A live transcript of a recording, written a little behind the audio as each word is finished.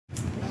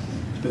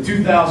The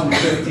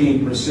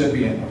 2015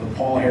 recipient of the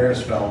Paul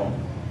Harris Fellow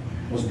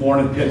was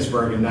born in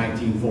Pittsburgh in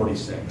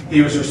 1946.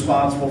 He was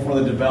responsible for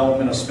the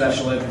development of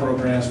special ed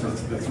programs for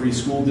the 3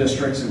 school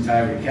districts in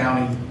Tioga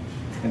County,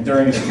 and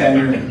during his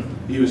tenure,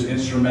 he was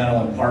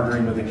instrumental in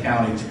partnering with the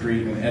county to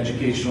create an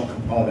educational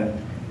component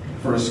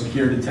for a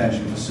secure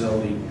detention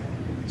facility,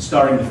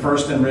 starting the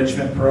first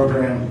enrichment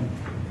program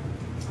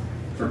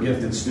for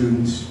gifted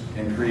students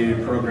and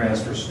created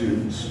programs for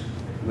students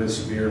with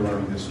severe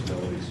learning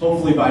disabilities.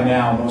 Hopefully by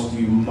now, most of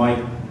you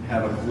might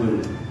have a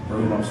clue for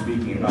whom I'm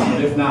speaking about,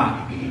 but if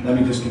not, let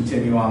me just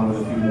continue on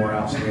with a few more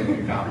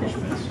outstanding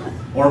accomplishments.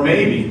 Or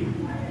maybe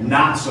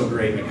not so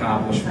great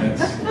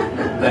accomplishments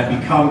that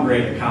become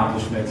great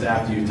accomplishments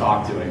after you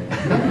talk to him.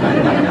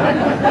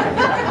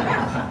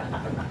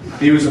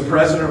 He was the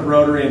president of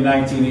Rotary in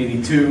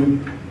 1982.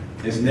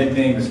 His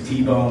nickname is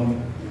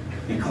T-Bone.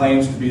 He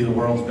claims to be the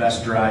world's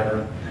best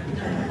driver.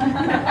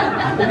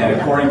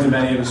 And according to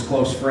many of his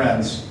close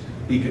friends,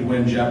 he could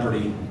win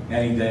Jeopardy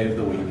any day of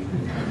the week.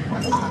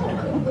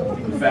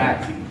 In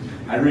fact,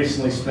 I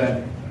recently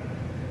spent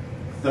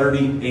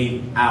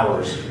 38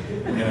 hours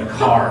in a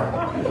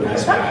car with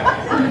this guy.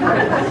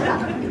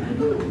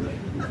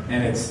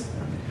 And it's,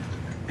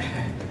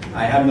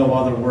 I have no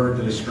other word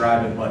to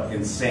describe it but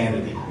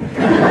insanity.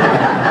 I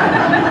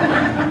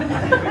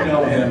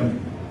know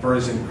him for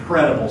his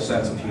incredible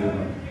sense of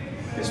humor,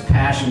 his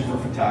passion for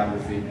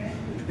photography,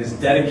 his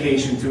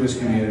dedication to his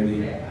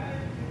community,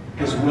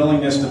 his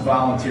willingness to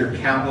volunteer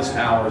countless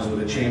hours with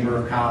the Chamber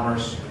of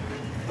Commerce,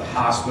 the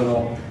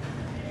hospital,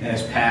 and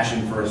his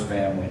passion for his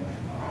family.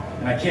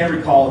 And I can't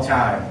recall a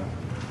time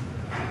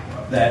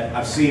that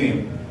I've seen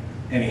him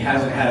and he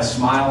hasn't had a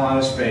smile on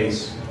his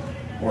face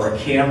or a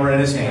camera in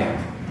his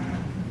hand.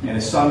 And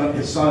his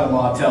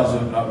son-in-law tells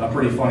a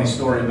pretty funny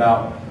story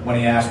about when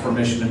he asked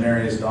permission to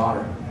marry his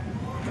daughter.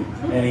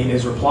 And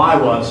his reply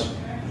was,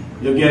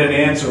 "You'll get an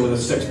answer with a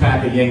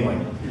 6-pack of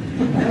Yingling.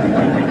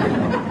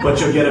 But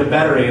you'll get a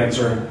better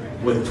answer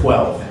with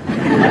 12.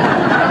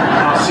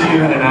 I'll see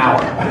you in an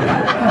hour."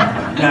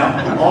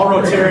 Now, all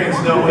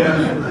Rotarians know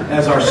him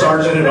as our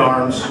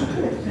Sergeant-at-Arms.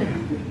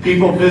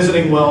 People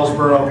visiting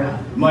Wellsboro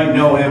might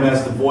know him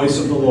as the voice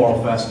of the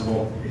Laurel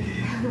Festival.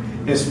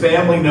 His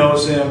family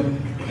knows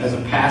him as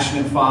a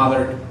passionate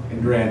father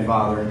and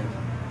grandfather.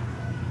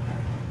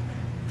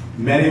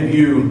 Many of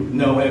you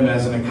know him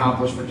as an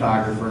accomplished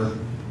photographer,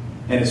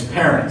 and his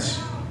parents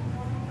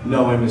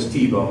know him as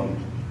T-Bone.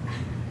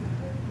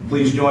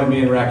 Please join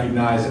me in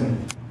recognizing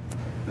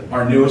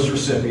our newest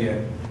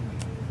recipient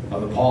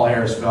of the Paul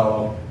Harris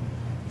Fellow,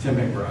 Tim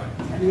McBride.